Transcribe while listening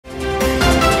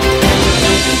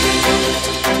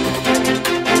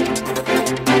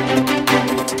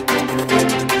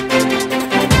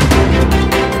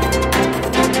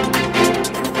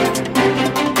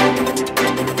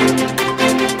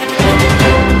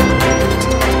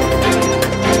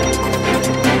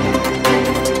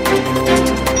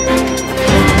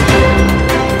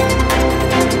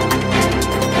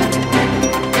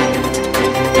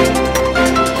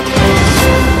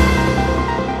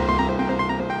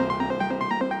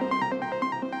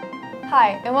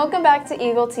Hi, and welcome back to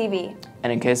Eagle TV.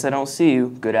 And in case I don't see you,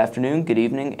 good afternoon, good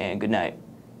evening, and good night.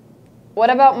 What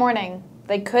about morning?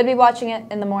 They could be watching it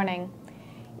in the morning.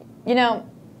 You know,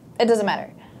 it doesn't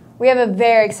matter. We have a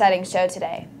very exciting show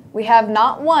today. We have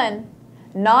not one,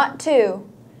 not two,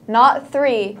 not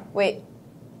three,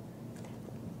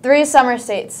 three summer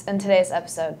states in today's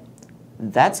episode.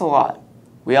 That's a lot.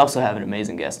 We also have an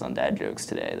amazing guest on Dad Jokes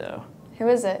today, though. Who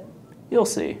is it? You'll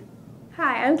see.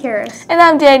 Hi, I'm Caris. And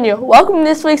I'm Daniel. Welcome to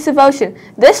this week's devotion.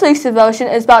 This week's devotion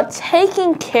is about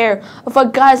taking care of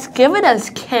what God's given us,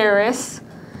 Caris.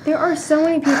 There are so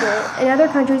many people, in other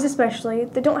countries especially,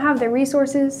 that don't have the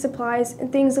resources, supplies,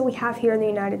 and things that we have here in the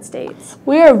United States.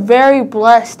 We are very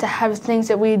blessed to have things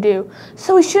that we do,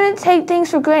 so we shouldn't take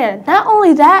things for granted. Not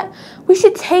only that, we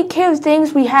should take care of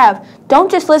things we have.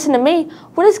 Don't just listen to me.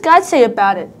 What does God say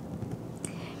about it?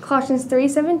 Colossians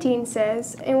 3:17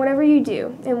 says, "And whatever you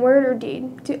do, in word or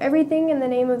deed, do everything in the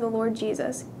name of the Lord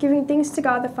Jesus, giving thanks to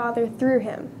God the Father through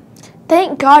him."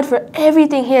 Thank God for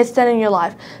everything He has done in your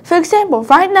life. For example,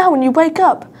 right now when you wake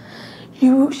up,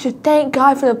 you should thank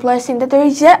God for the blessing that there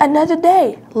is yet another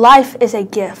day. Life is a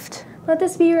gift. Let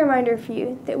this be a reminder for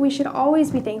you that we should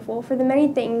always be thankful for the many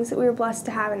things that we are blessed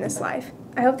to have in this life.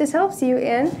 I hope this helps you,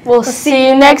 and we'll see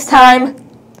you next time.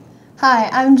 Hi,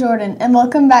 I'm Jordan, and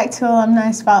welcome back to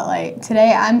Alumni Spotlight.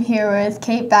 Today I'm here with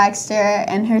Kate Baxter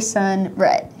and her son,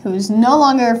 Brett, who's no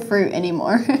longer a fruit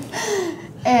anymore.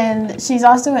 And she's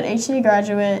also an HCA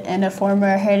graduate and a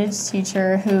former heritage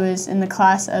teacher who is in the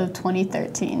class of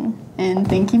 2013. And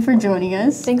thank you for joining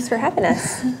us. Thanks for having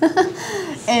us.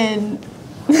 And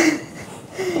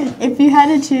if you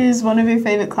had to choose one of your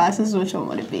favorite classes, which one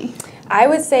would it be? I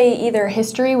would say either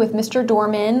history with Mr.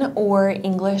 Dorman or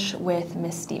English with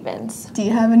Miss Stevens. Do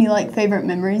you have any favorite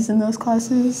memories in those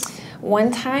classes? One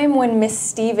time when Miss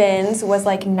Stevens was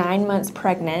 9 months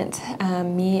pregnant,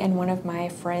 me and one of my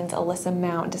friends, Alyssa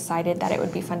Mount, decided that it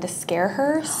would be fun to scare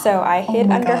her. So I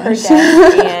hid under her desk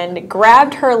and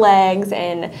grabbed her legs,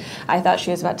 and I thought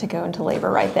she was about to go into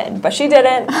labor right then. But she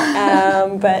didn't,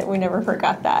 but we never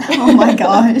forgot that. Oh my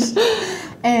gosh.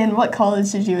 And what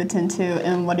college did you attend to,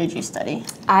 and what did you study?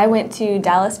 I went to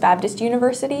Dallas Baptist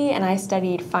University, and I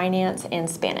studied finance and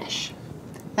Spanish.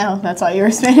 Oh, that's why you were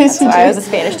a Spanish teacher? I was a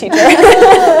Spanish teacher.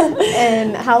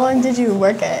 And how long did you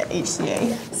work at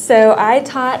HCA? So I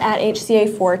taught at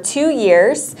HCA for 2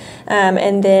 years,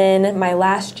 and then my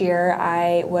last year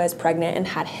I was pregnant and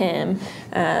had him,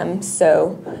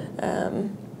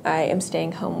 I am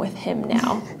staying home with him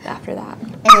now after that.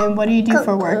 And what do you do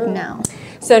for work now?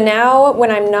 So now when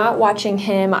I'm not watching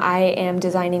him, I am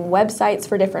designing websites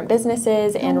for different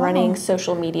businesses and running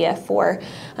social media for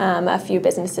a few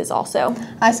businesses also.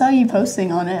 I saw you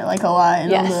posting on it a lot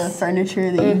and all the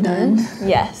furniture that you've done.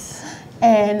 Yes.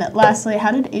 And lastly, how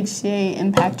did HCA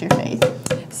impact your faith?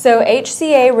 So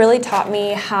HCA really taught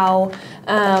me how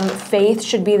faith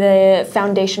should be the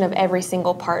foundation of every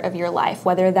single part of your life,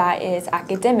 whether that is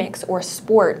academics or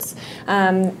sports.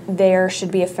 There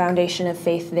should be a foundation of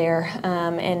faith there,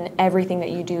 and everything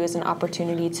that you do is an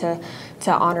opportunity to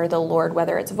honor the Lord,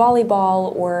 whether it's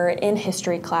volleyball or in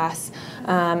history class.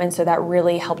 And so that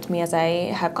really helped me as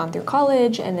I have gone through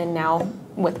college and then now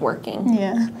with working.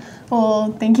 Yeah.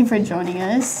 Well, thank you for joining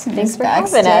us. Thanks for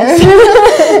having us.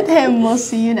 And we'll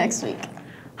see you next week.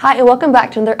 Hi, and welcome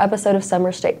back to another episode of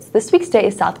Summer States. This week's state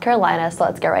is South Carolina, so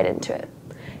let's get right into it.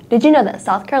 Did you know that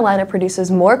South Carolina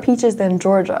produces more peaches than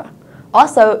Georgia?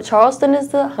 Also, Charleston is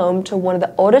the home to one of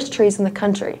the oldest trees in the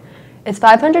country. It's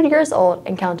 500 years old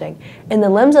and counting, and the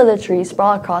limbs of the tree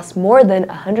sprawl across more than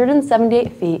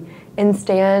 178 feet and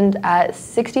stand at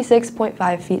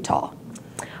 66.5 feet tall.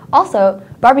 Also,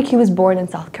 barbecue was born in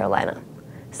South Carolina.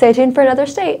 Stay tuned for another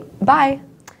state. Bye.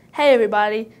 Hey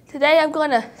everybody, today I'm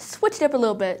going to switch it up a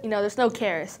little bit. There's no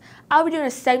Caris. I'll be doing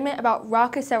a segment about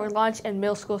rockets that were launched in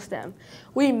middle school STEM.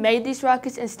 We made these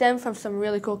rockets in STEM from some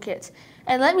really cool kits.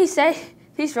 And let me say,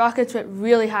 these rockets went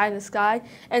really high in the sky,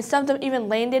 and some of them even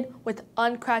landed with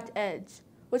uncracked edge,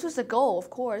 which was the goal, of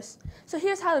course. So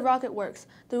here's how the rocket works.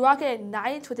 The rocket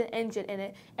ignites with an engine in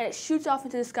it, and it shoots off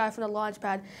into the sky from the launch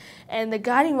pad, and the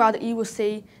guiding rod that you will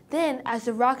see. Then, as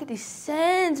the rocket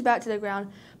descends back to the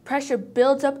ground, pressure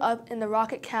builds up in the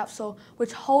rocket capsule,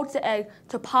 which holds the egg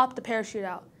to pop the parachute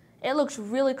out. It looks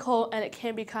really cool, and it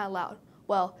can be kind of loud.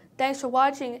 Well, thanks for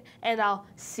watching, and I'll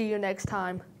see you next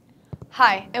time.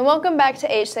 Hi, and welcome back to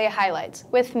HCA Highlights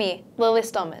with me, Lily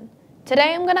Stillman.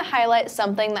 Today I'm going to highlight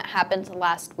something that happened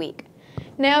last week.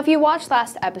 Now, if you watched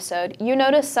last episode, you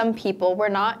noticed some people were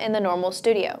not in the normal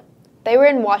studio. They were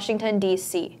in Washington,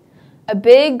 D.C. A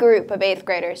big group of 8th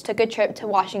graders took a trip to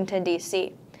Washington,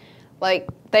 D.C.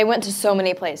 They went to so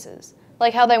many places.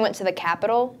 like how they went to the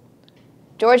Capitol,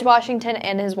 George Washington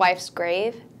and his wife's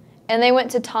grave, and they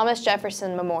went to Thomas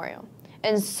Jefferson Memorial,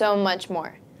 and so much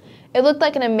more. It looked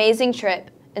like an amazing trip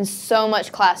and so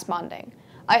much class bonding.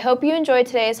 I hope you enjoyed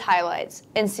today's highlights,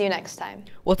 and see you next time.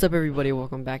 What's up, everybody?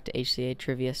 Welcome back to HCA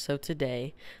Trivia. So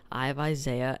today, I have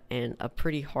Isaiah and a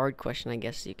pretty hard question, I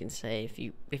guess you can say. If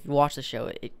you watch the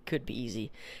show, it could be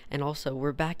easy. And also,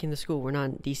 we're back in the school. We're not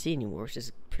in DC anymore, which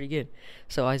is pretty good.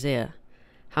 So Isaiah,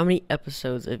 how many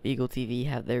episodes of Eagle TV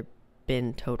have there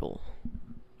been total?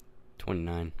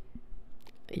 29.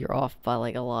 You're off by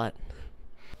like a lot.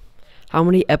 How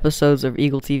many episodes of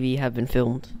Eagle TV have been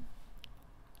filmed?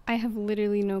 I have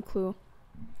literally no clue.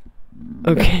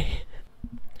 Okay.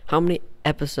 How many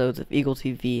episodes of Eagle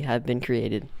TV have been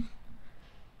created?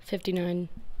 59.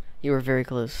 You were very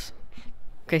close.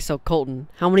 Okay, so Colton,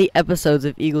 how many episodes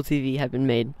of Eagle TV have been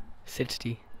made?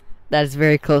 60. That is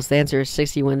very close. The answer is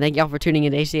 61. Thank y'all for tuning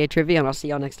in to HCA Trivia, and I'll see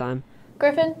y'all next time.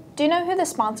 Griffin, do you know who the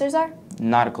sponsors are?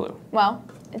 Not a clue. Well,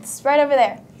 it's right over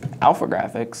there.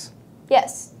 Alphagraphics?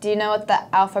 Yes. Do you know what the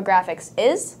Alphagraphics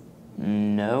is?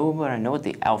 No, but I know what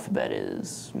the alphabet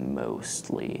is,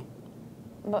 mostly.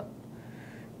 But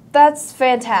that's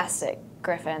fantastic,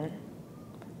 Griffin.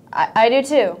 I do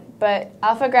too, but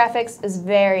Alphagraphics is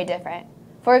very different.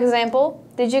 For example,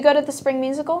 did you go to the spring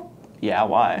musical? Yeah,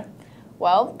 why?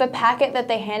 Well, the packet that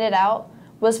they handed out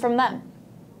was from them.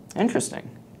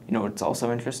 Interesting. You know what's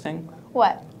also interesting?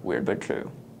 What? Weird but true.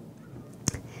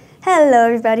 Hello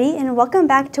everybody, and welcome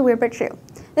back to Weird But True.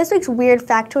 This week's weird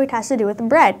factoid has to do with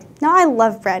bread. Now I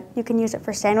love bread. You can use it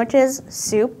for sandwiches,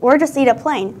 soup, or just eat it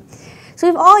plain. So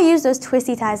we've all used those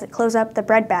twisty ties that close up the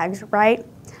bread bags, right?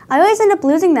 I always end up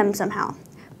losing them somehow.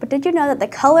 But did you know that the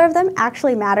color of them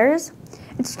actually matters?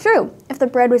 It's true. If the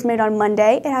bread was made on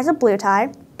Monday, it has a blue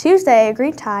tie, Tuesday a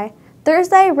green tie,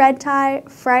 Thursday red tie,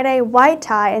 Friday white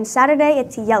tie, and Saturday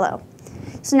it's yellow.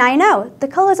 So now you know, the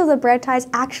colors of the bread ties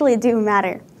actually do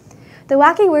matter. The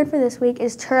wacky word for this week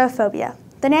is turophobia.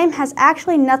 The name has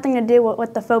actually nothing to do with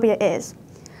what the phobia is.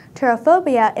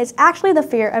 Turophobia is actually the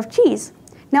fear of cheese.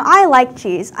 Now I like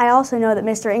cheese. I also know that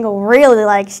Mr. Engel really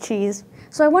likes cheese.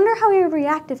 So I wonder how he would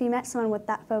react if he met someone with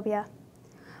that phobia.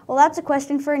 Well, that's a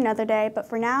question for another day, but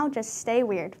for now, just stay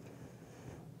weird.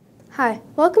 Hi,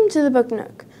 welcome to the Book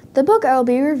Nook. The book I will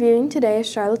be reviewing today is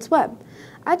Charlotte's Web.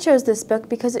 I chose this book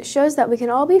because it shows that we can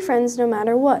all be friends no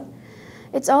matter what.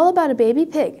 It's all about a baby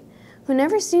pig who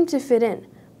never seemed to fit in,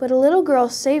 but a little girl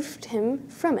saved him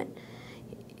from it.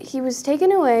 He was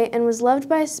taken away and was loved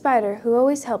by a spider who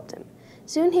always helped him.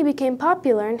 Soon he became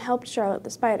popular and helped Charlotte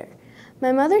the spider.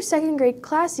 My mother's second grade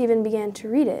class even began to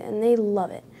read it, and they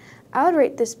love it. I would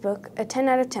rate this book a 10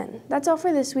 out of 10. That's all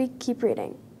for this week. Keep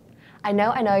reading. I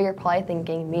know, you're probably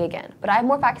thinking, me again, but I have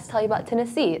more facts to tell you about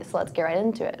Tennessee, so let's get right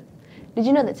into it. Did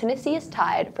you know that Tennessee is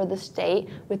tied for the state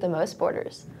with the most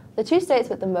borders? The two states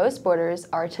with the most borders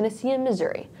are Tennessee and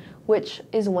Missouri, which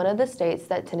is one of the states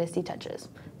that Tennessee touches.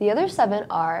 The other 7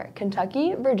 are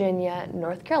Kentucky, Virginia,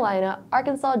 North Carolina,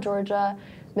 Arkansas, Georgia,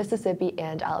 Mississippi,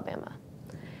 and Alabama.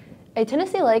 A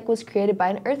Tennessee lake was created by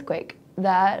an earthquake.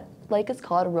 That lake is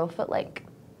called Reelfoot Lake.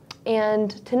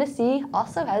 And Tennessee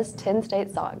also has 10 state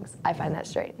songs. I find that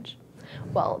strange.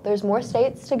 Well, there's more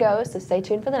states to go, so stay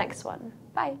tuned for the next one.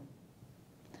 Bye.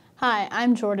 Hi,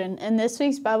 I'm Jordan, and this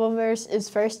week's Bible verse is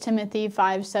 1 Timothy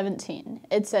 5:17.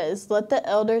 It says, "Let the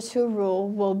elders who rule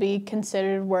will be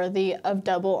considered worthy of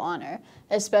double honor,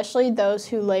 especially those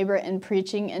who labor in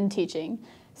preaching and teaching."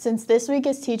 Since this week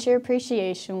is Teacher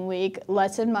Appreciation Week,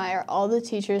 let's admire all the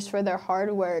teachers for their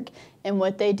hard work and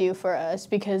what they do for us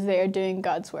because they are doing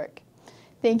God's work.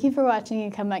 Thank you for watching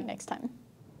and come back next time.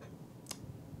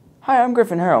 Hi, I'm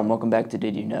Griffin Harrell, and welcome back to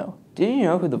Did You Know? Did you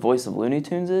know who the voice of Looney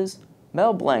Tunes is?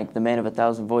 Mel Blanc, the man of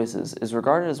 1,000 voices, is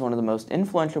regarded as one of the most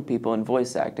influential people in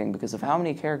voice acting because of how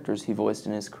many characters he voiced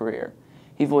in his career.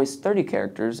 He voiced 30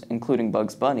 characters, including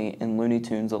Bugs Bunny, in Looney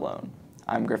Tunes alone.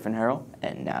 I'm Griffin Harrell,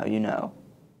 and now you know.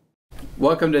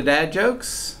 Welcome to Dad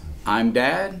Jokes. I'm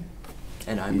Dad.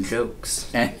 And I'm Jokes.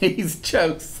 And he's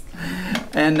Jokes.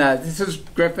 And this is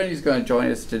Griffin. He's going to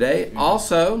join us today.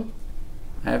 Also,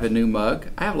 I have a new mug.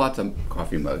 I have lots of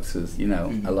coffee mugs because, you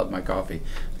know, I love my coffee.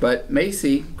 But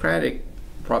Macy Craddock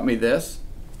brought me this,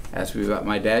 asked me about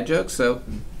my dad jokes. So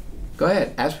go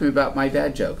ahead, ask me about my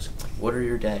dad jokes. What are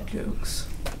your dad jokes?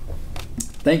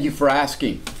 Thank you for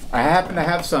asking. I happen to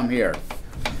have some here.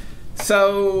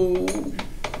 So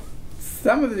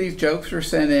some of these jokes were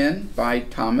sent in by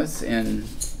Thomas in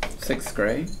 6th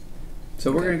grade.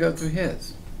 So we're going to go through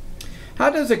his.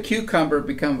 How does a cucumber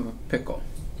become a pickle?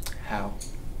 How?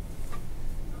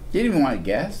 You didn't even want to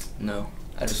guess? No,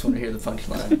 I just want to hear the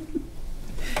punchline.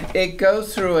 It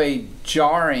goes through a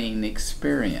jarring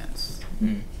experience.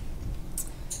 Mm.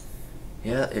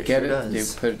 Yeah, it Get sure it?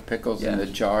 does. They put pickles in the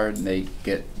jar and they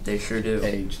get They sure do.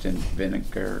 aged in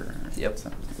vinegar. Yep.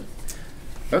 Something.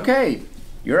 Okay,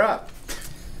 you're up.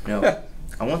 No,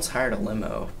 I once hired a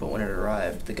limo, but when it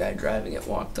arrived, the guy driving it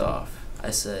walked off.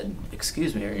 I said,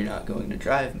 "Excuse me, are you not going to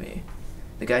drive me?"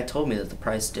 The guy told me that the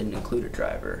price didn't include a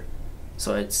driver.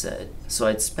 So I'd spent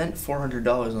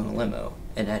 $400 on a limo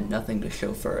and had nothing to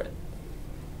chauffeur it.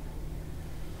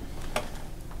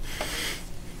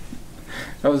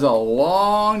 That was a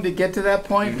long to get to that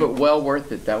point, but well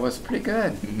worth it. That was pretty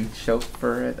good.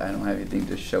 Chauffeur it. I don't have anything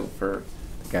to chauffeur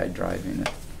the guy driving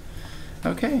it.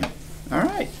 Okay. All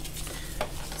right.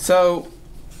 So,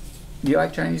 do you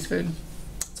like Chinese food?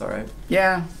 It's all right.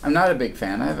 Yeah, I'm not a big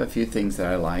fan. I have a few things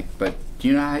that I like, but do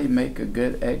you know how you make a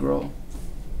good egg roll?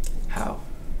 How?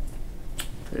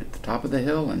 Put it at the top of the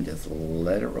hill and just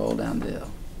let it roll down the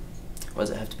hill. Why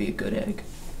does it have to be a good egg?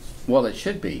 Well, it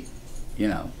should be, you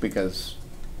know, because,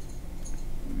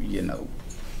 you know,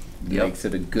 makes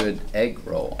it a good egg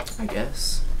roll. I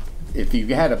guess. If you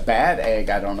had a bad egg,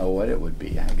 I don't know what it would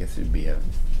be. I guess it would be a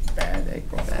bad egg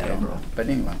roll. Bad egg roll. But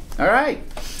anyway, all right.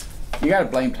 You got to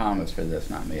blame Thomas for this,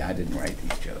 not me. I didn't write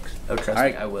these jokes. Oh, trust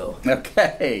me, I will.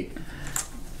 Okay.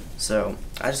 So,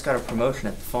 I just got a promotion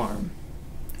at the farm.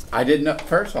 I didn't know,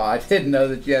 first of all, I didn't know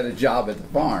that you had a job at the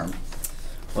farm.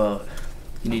 Well,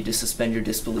 you need to suspend your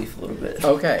disbelief a little bit.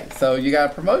 Okay, so you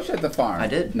got a promotion at the farm. I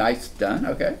did. Nice done,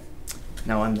 okay.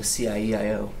 Now I'm the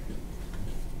CIEIO.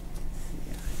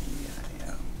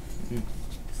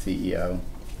 CEO.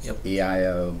 Yep.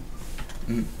 EIO.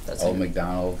 That's Old it.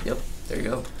 McDonald. Yep, there you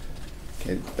go.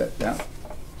 Okay, that down.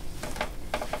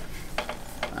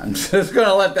 I'm just going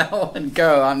to let that one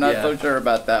go. I'm not so sure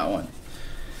about that one.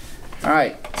 All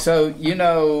right, so you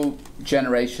know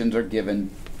generations are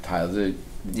given titles.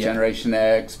 Generation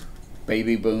X,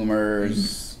 baby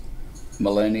boomers,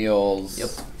 millennials.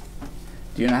 Yep.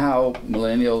 Do you know how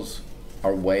millennials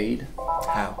are weighed?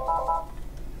 How?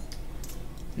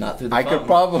 Not through the I phone. could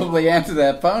probably answer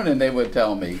that phone and they would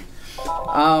tell me.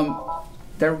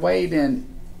 They're weighed in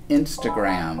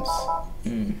Instagrams.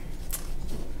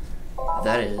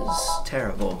 That is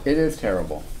terrible. It is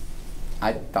terrible.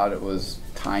 I thought it was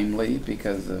timely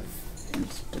because of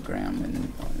Instagram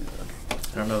and.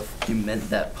 I don't know if you meant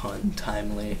that pun,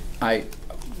 timely. I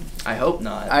hope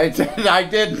not. I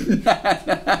didn't.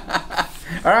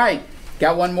 All right,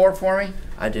 got one more for me?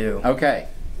 I do. Okay.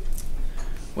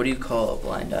 What do you call a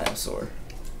blind dinosaur?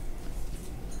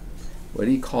 What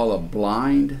do you call a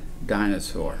blind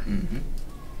dinosaur?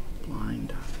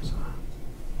 Blind dinosaur.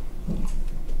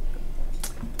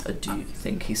 Do you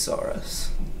think he saw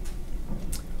us?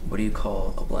 What do you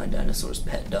call a blind dinosaur's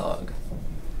pet dog?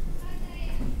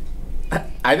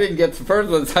 I didn't get the first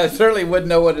one, so I certainly wouldn't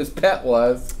know what his pet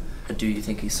was. Do you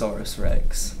think he saw us,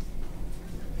 Rex?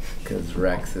 Because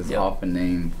Rex is often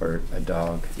named for a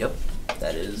dog. Yep,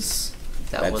 that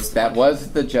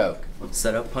was the joke.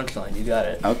 Set up punchline, you got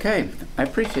it. Okay, I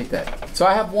appreciate that. So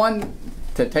I have one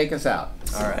to take us out.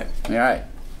 All right. All right.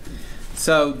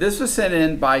 So this was sent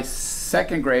in by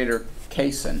second grader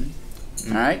Kason.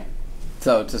 All right.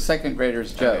 So it's a second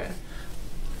grader's joke. Okay.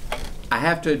 I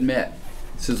have to admit,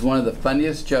 this is one of the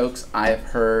funniest jokes I have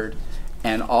heard,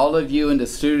 and all of you in the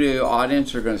studio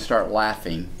audience are going to start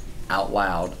laughing out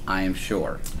loud, I am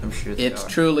sure. I'm sure they are. It's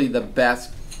truly the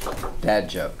best dad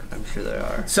joke. I'm sure they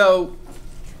are. So,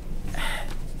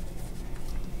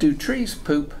 do trees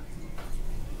poop?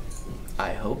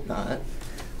 I hope not.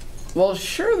 Well,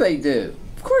 sure they do.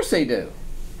 Of course they do.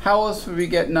 How else would we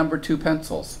get number 2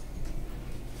 pencils?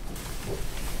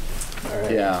 All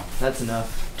right. Yeah. That's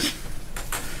enough.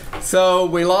 So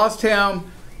we lost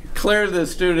him. Clearly the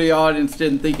studio audience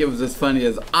didn't think it was as funny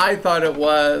as I thought it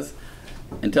was.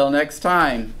 Until next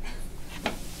time,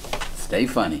 stay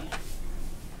funny.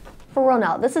 For real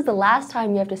now, this is the last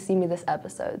time you have to see me this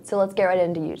episode, so let's get right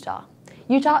into Utah.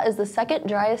 Utah is the second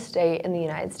driest state in the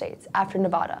United States, after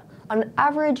Nevada. On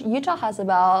average, Utah has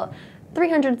about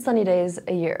 300 sunny days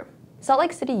a year. Salt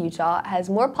Lake City, Utah has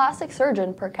more plastic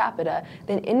surgeon per capita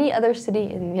than any other city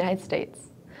in the United States.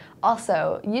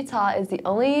 Also, Utah is the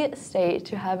only state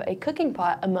to have a cooking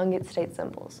pot among its state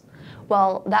symbols.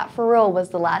 Well, that for real was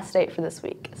the last state for this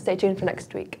week. Stay tuned for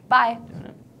next week. Bye.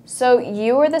 So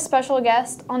you were the special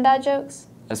guest on Dad Jokes?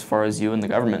 As far as you and the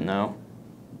government know.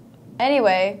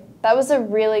 Anyway, that was a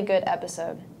really good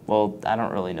episode. Well, I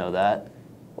don't really know that.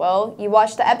 Well, you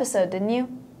watched the episode, didn't you?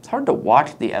 It's hard to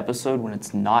watch the episode when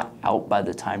it's not out by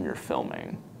the time you're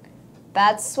filming.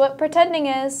 That's what pretending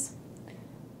is.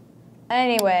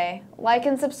 Anyway, like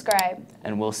and subscribe.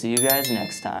 And we'll see you guys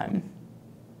next time.